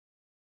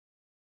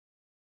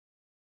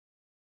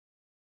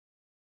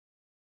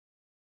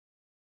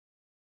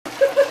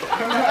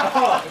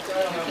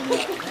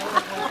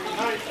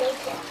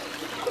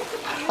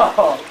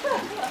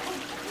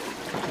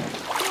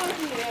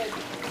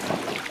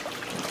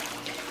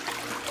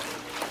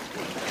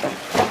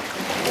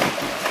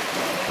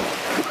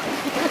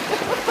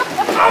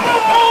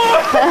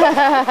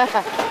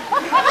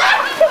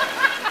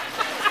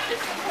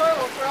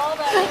Horrible for all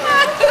that.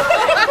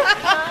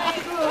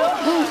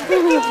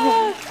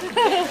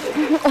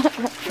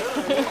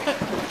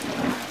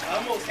 I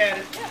almost had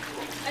it.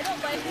 I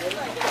don't like it.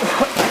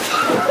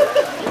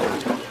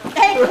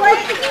 Hey,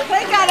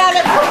 Clay got out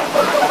of it.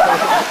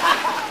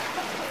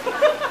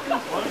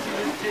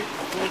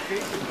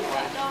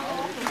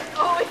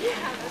 Oh yeah,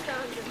 that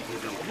sounds good.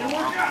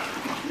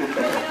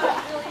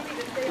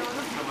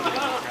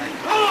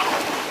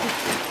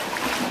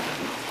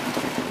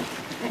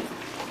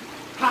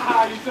 Haha,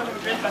 you son of a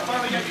bitch, I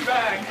finally got you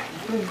back.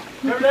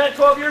 Remember that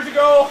 12 years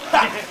ago?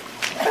 Alright,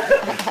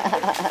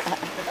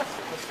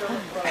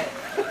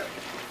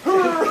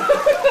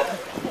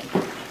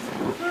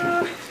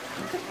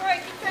 keep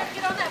trying to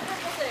get on that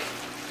purple thing.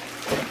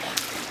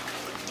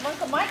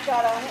 Uncle Mike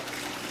got on it.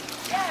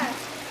 Yeah.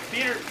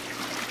 Peter,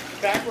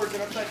 backwards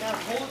and upside down.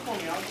 Hold it for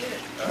me, I'll get it.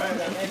 Alright, I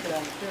make it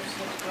on the 5th,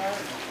 6th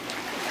drive.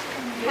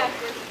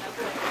 Backwards and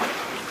upside down.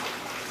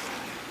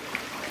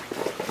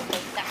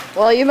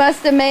 Well, you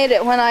must have made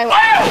it when I was.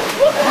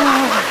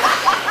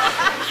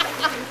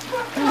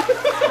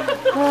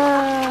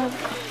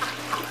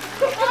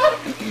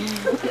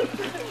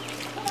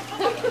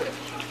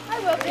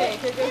 I'm okay.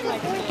 Here goes my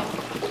chin.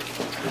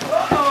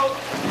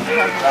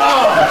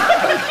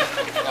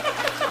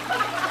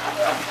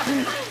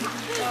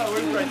 Oh,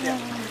 where's right there?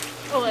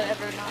 Will it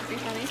ever not be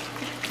funny?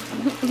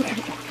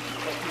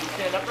 Can you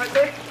stand up right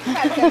there?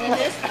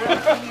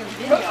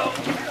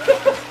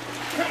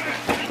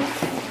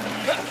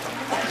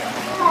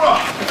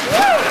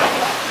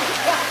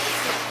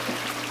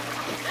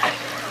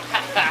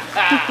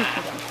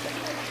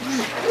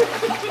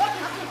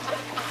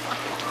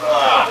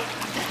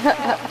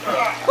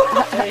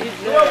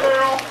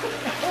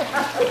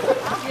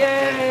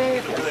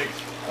 Yay!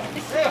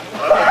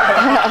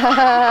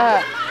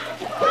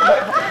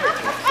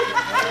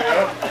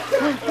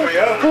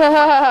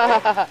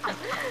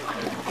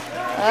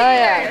 Oh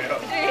yeah.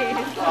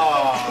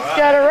 He's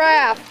got a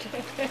raft.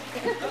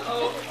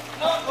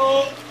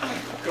 Uh-oh.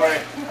 Go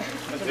ahead.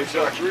 Let's take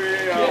shot.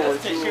 3 hours.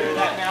 Let's take care of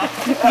that now.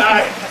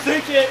 Alright,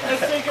 sink it.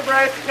 Let's sink it,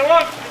 Bryce. Come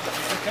on.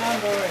 The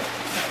convoy.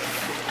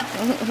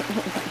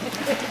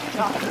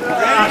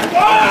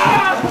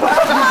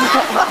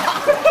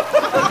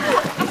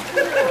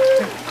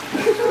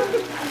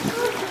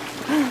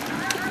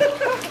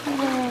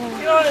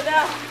 Get on it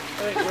now.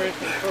 Where's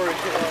the story?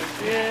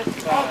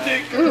 I'll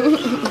take it.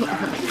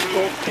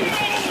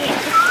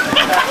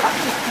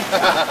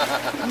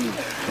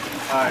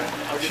 Alright,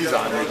 she's on.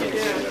 You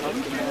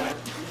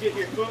get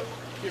your foot.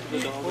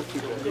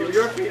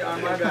 Your feet on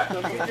my back.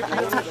 Get your feet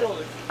on my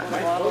shoulder.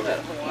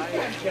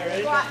 Okay,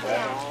 ready? You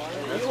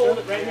hold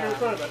it right here in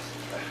front of us.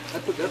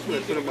 That's what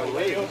I put on my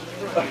leg.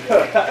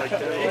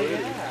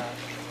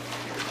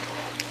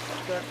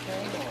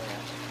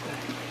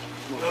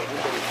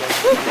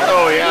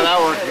 Oh yeah, that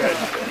worked good.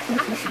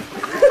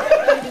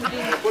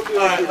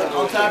 Alright,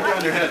 I'll tap you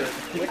on your head.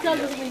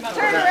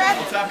 Turn around.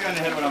 I'll tap you on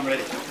the head when I'm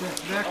ready.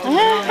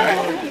 Alright.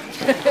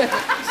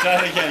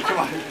 Start it again, come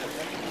on.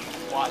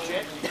 Watch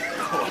it.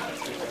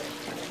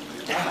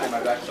 My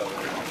back's up.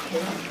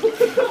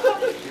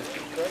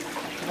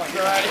 Come on,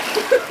 alright.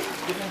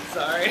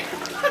 Sorry.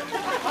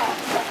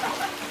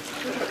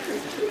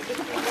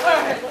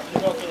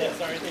 Okay,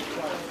 sorry, thank you.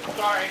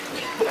 Sorry.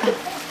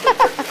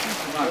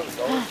 Come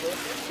on.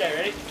 Okay,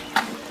 ready?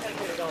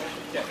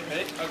 Okay,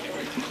 ready? Okay,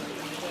 wait.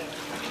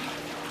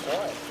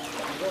 Alright.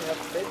 You don't have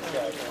to take the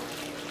guy now.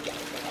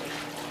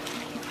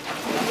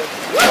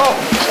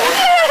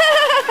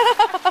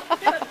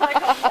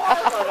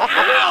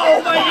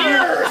 Ow, my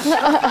ears!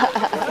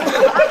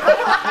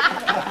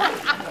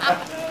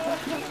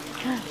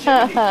 Go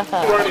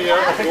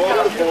on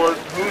the board.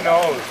 Who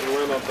knows? You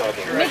went on top of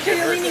it. Make sure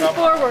you're leaning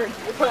forward.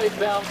 You're probably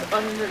bound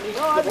underneath.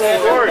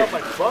 Corey.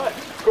 My butt.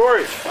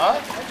 Corey. Huh?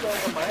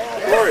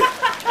 Corey.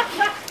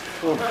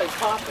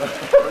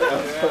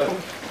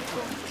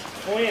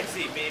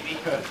 Buoyancy, baby.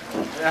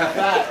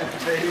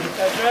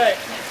 That's right.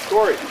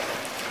 Corey.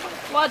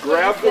 Watch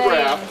Grab what the you're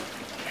saying. raft.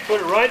 Put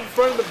it right in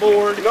front of the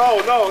board. No.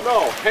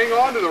 Hang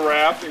on to the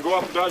raft and go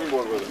off the diving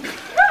board with it.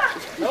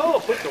 No,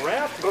 put the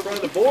raft in front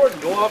of the board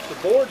and go off the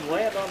board and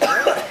land on the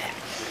raft.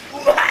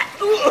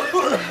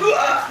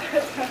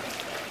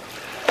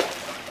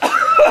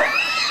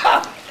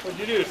 What'd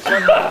you do?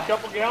 Suck a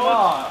couple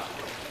gallons?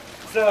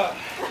 So,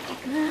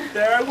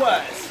 there I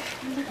was.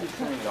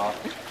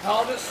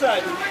 All of a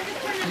sudden,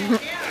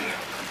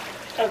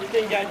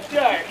 everything got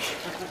dark.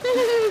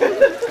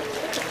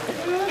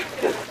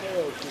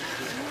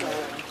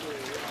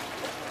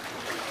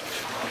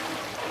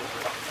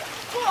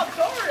 Oh, I'm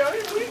sorry. I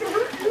didn't mean to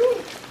hurt you.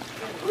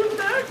 It was an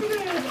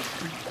accident.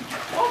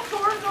 I'm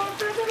sorry. Not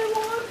fair than I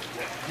was.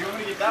 You want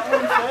me to get that one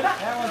instead?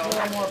 That one's a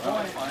little more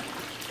fun.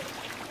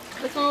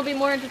 This one will be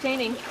more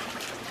entertaining.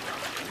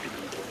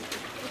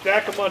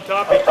 Stack them on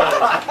top of each other.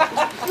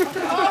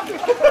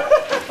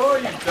 Oh,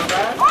 you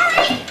dumbass.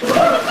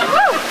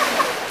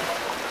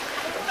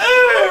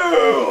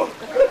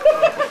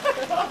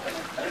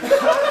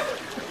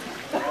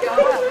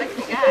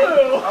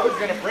 I was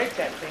going to break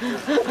that thing.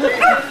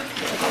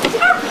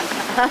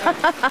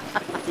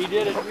 He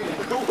did it.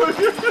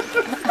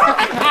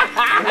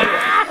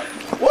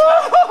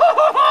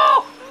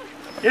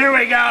 Here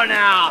we go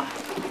now.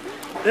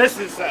 This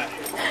is a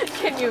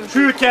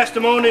true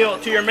testimonial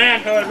to your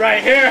manhood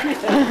right here.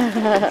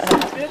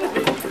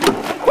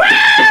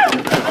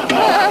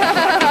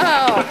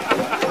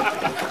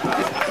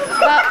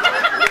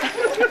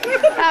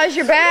 How's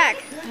your back?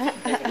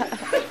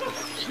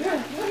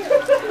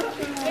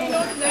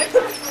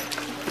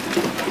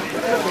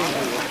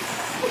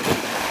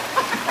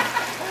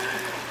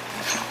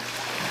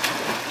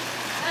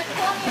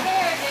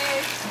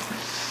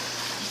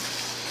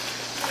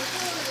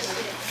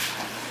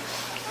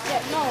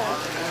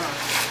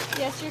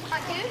 Yes, you're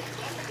hot, dude.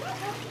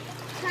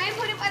 Try and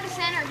put it by the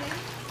center, dude.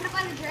 Put it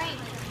by the drain.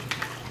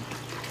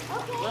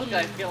 Okay. Little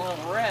guy's getting a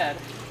little red.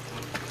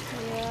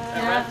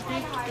 Yeah.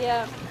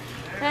 Yeah.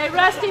 Hey,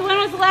 Rusty, when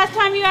was the last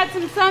time you had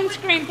some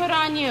sunscreen put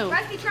on you?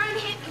 Rusty, try and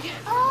hit me.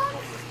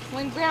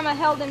 When Grandma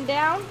held him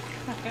down.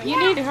 You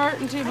need to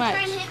hurting too much.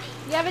 Try and hit me.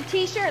 You have a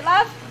t-shirt,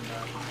 love?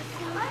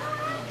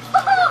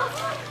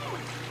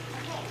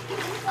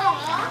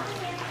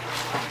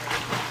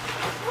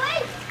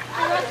 Wait!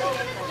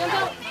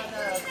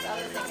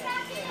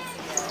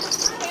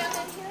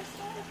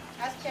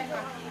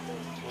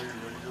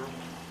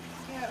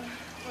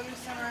 We'll do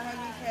summer hug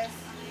and kiss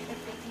if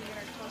we can get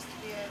her close to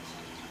the edge.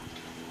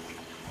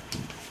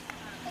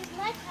 Is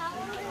my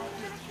towel?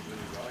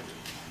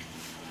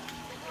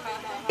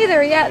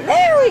 Either yet.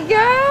 There we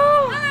go.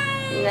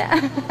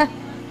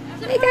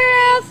 Hey,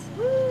 girls.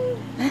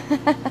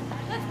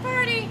 Let's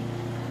party!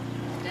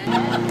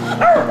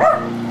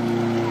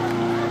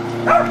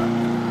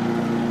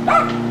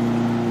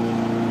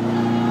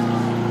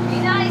 Be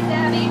nice,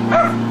 Abby.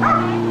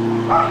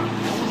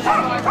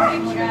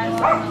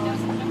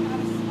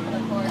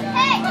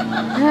 Hey!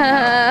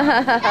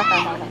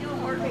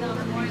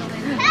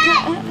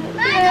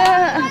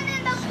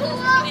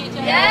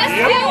 Yes,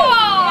 you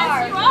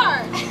are!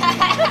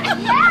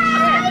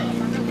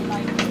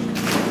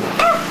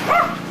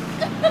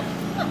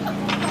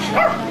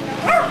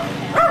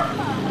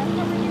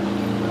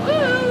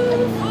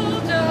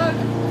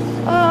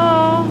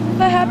 Oh,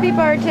 the happy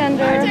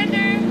bartender.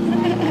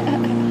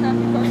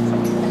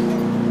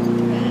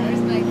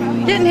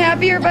 Getting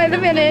happier by the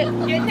minute.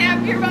 Getting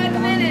happier by the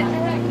minute.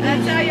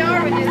 That's how you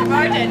are when you're the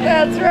bartender.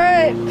 That's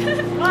right.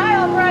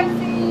 Smile,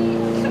 Brycey.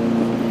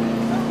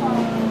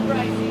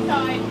 Brycey's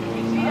hiding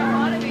because she don't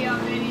want to be on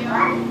video.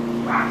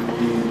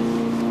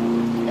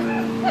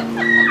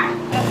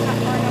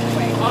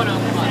 Oh no,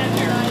 come on,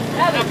 here.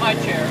 Not my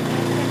chair.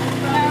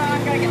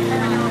 I'm going to get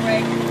further away.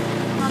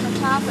 On the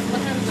top and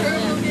look at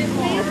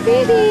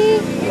baby.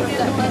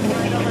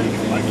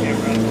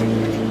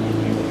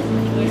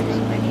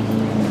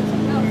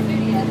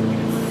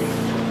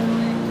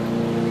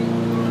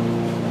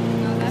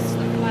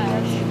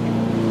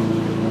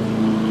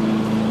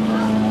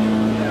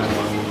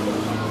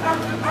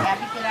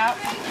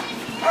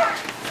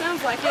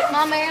 Sounds like it.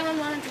 Mom, Marilyn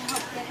wanted to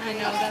help. I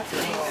know, that's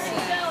what he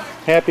said.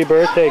 Happy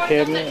birthday,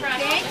 Kennewick.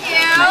 Thank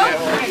you.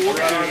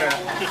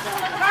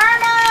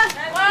 Karma!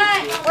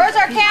 What? Where's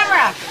our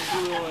camera?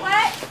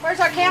 What? Where's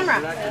our camera?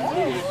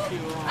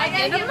 I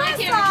gotta get my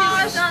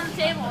camera. It's on the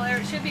table, or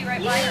it should be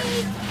right by her.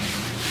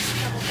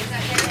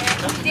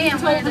 Damn,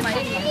 where's my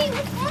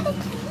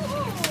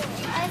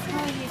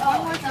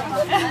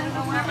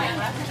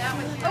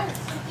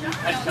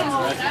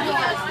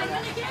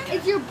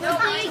It's your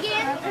birthday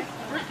again?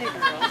 You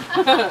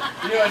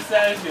know what's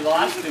sad is you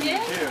lost him too.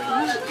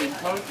 In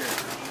poker.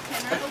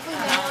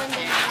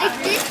 If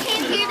this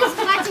came here to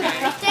watch your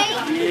birthday?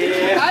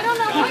 Yeah. I don't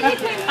know what you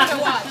came to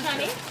watch,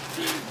 honey.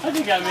 I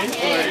think I'm in for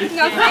it.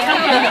 No, thank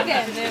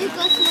you. You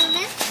go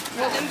swimming?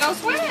 Well, then go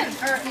swimming.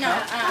 Or, no,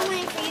 I'm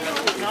waiting for you to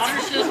Not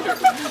her sister.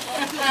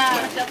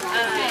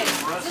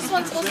 this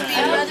one's supposed to be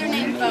another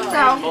name, Bo.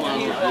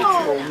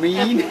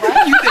 Mean. You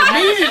the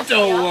meanest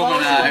old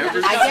woman I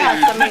ever I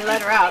guess. I mean,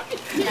 let her out.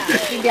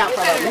 She'd be out for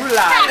a Ooh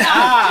la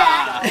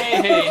la. Hey,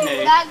 hey,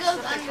 hey. That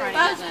goes under.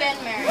 Bo's been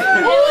married.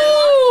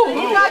 Ooh!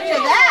 You got to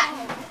that.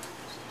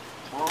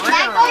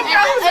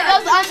 It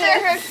goes under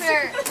her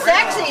shirt.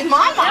 Sexy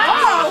mama. Oh,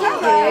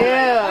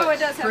 Yeah. Oh, it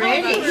does have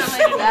Pretty.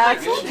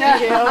 That's cute.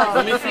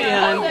 Let me see,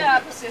 hon.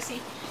 up, sissy.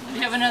 You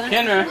have another?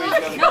 Kendra.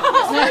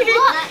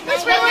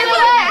 It's right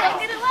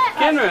there.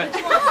 Kendra.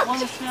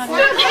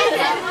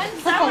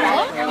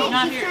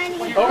 Not here.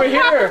 Over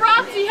here.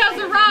 Roxy has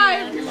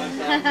arrived.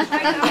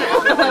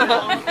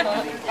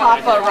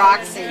 Papa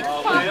Roxy.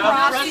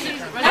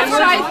 That's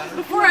what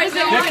before I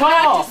said Nicole.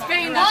 back to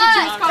Spain, that's what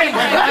she was calling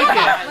me.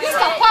 He's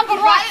got Papa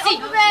Roxy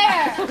over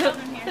there.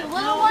 The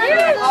little one.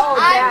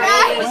 I'm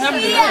right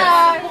here.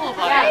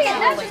 Hey,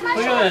 that's just my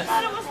Look shirt. at this. I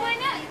thought it was my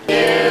neck.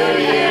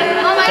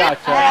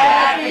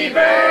 Happy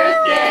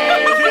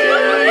birthday to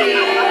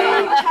you.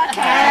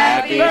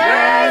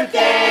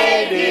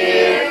 birthday,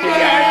 dear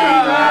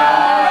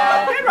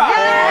Kendra. Happy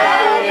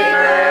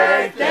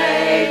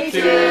birthday to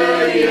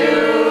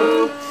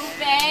you.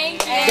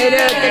 Thank you. You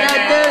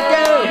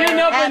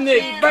didn't open the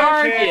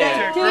card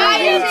yet. The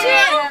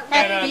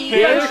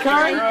other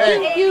card?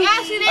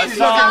 That's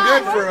looking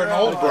good for an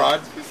old broad.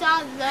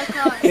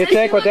 You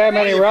think with that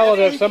many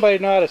relatives, somebody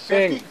know how to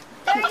sing.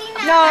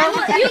 No,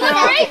 You look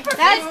great for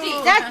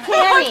 50. that's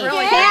Tammy.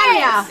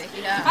 Tanya.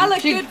 I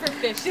look good for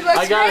 50. She looks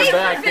I got great her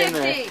back for in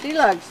there. 50. She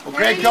looks. Well,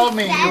 Greg told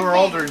me you were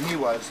older than he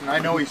was, and I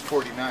know he's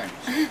 49.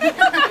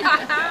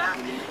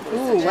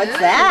 Ooh, what's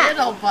that?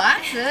 Little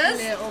boxes.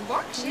 Little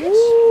boxes.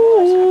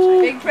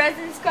 Big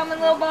presents come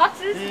in little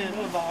boxes. Yeah,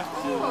 little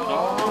boxes.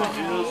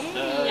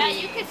 Yeah,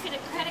 you could fit a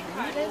credit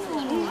card in a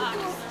little box.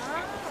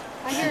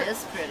 That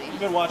is pretty. You've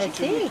been watching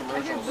too many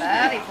commercials. You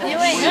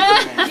ain't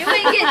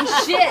getting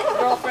shit,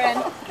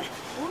 girlfriend.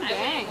 Ooh,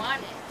 dang. I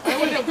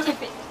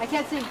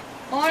can't see.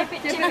 More Tip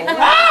it.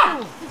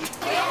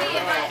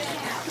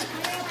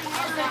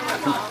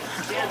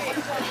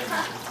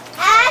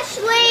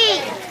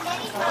 Ashley!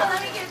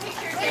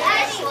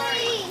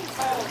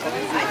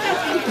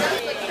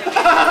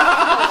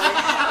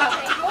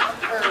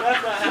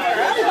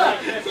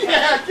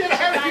 Yeah, get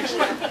out of here.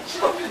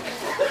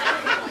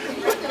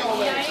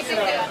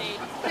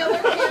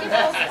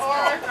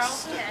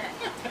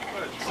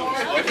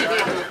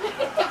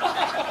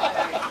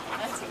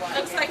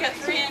 Looks like a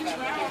 3-inch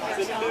round.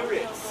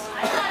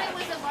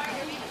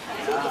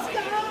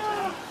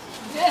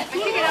 But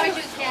you can always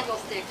use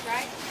candlesticks,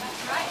 right?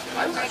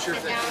 I'm not sure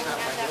if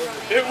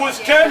that's It was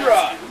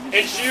Kendra,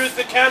 and she was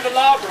the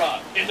candelabra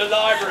in the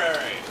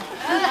library.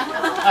 That's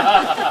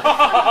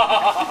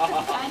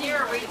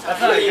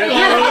not a good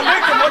one.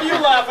 Victor, what are you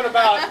laughing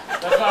about?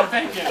 That's what I'm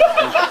thinking.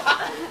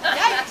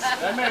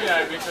 That may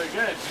not be so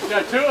good. She's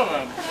got 2 of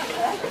them.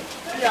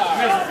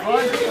 Mrs.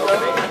 One.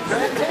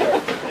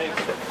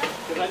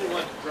 Because I didn't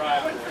want to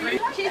drive.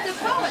 She's a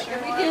poet.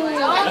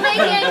 Don't make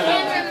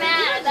Kendra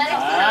mad.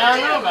 I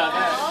don't know about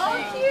that.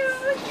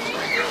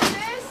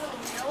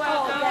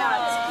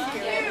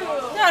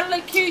 That'll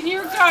look cute in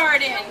your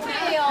garden.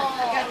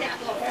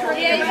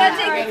 Yeah, you gotta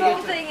take the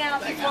whole thing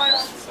out before it'll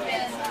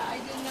spin.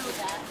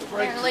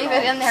 You're gonna leave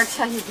it in there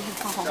till you get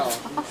home. No,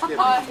 just kidding.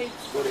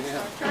 Go to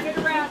him. Turn it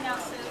around now,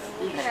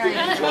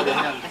 sis. Go to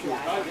him.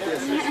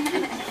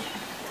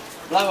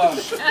 Love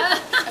them. I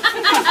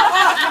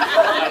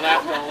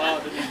laughed out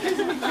loud,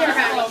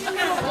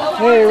 didn't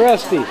Hey,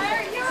 Rusty. I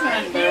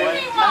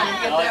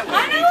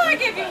know I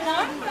give you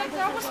one, but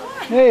that was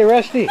fun. Hey,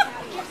 Rusty.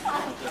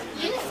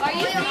 Are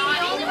you the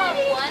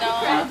only one?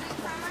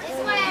 This is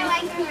what I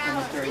like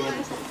around.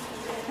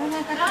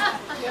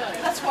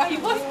 That's why you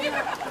love me.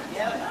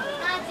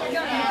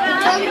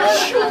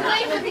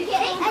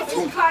 That's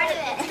just part of it.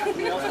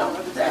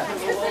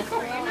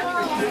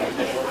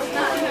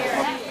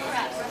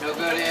 No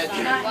good, Ed.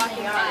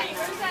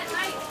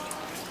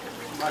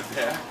 My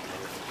bad.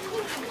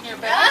 Your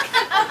back?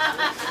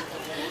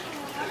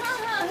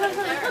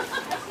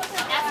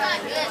 That's not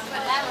good,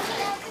 but that was it.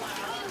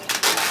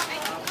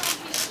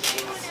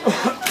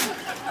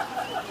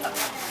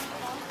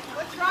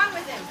 What's wrong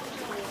with him?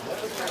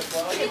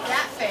 Look at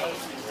that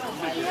face.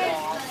 Does he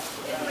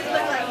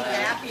look like he's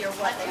happy or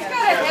what? He's got a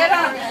head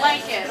on a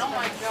blanket. Oh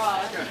my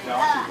god. No,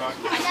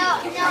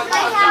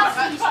 my house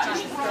is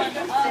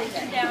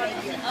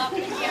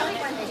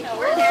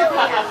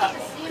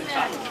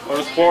Are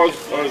his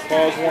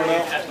paws worn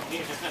out?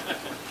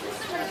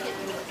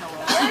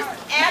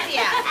 Abby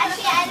at?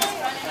 Actually, I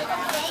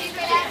didn't pay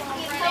for that.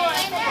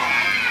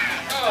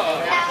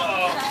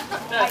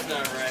 That's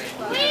not right.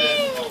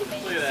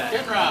 Look at that.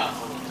 Kendra.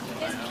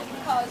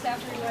 Because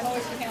after you went over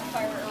the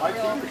campfire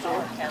earlier.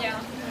 Yeah.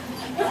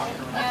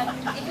 And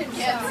it's,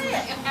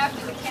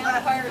 after the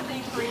campfire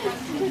thing, where you run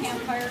through the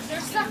campfires,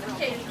 they're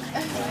suffocating.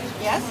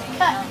 Yes?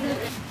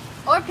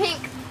 Or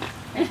pink.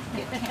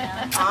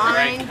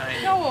 Fine.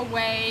 Go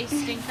away,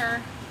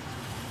 stinker.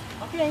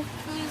 Okay.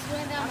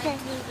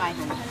 Bye,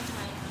 honey.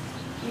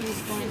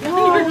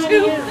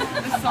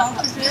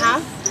 Huh?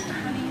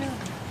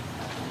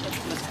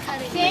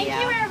 Thank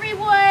you,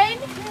 everyone.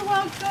 You're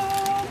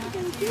welcome.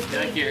 You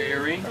like your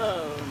earring? I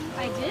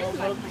did.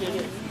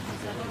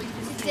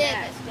 Did.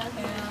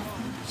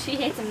 She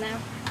hates them now.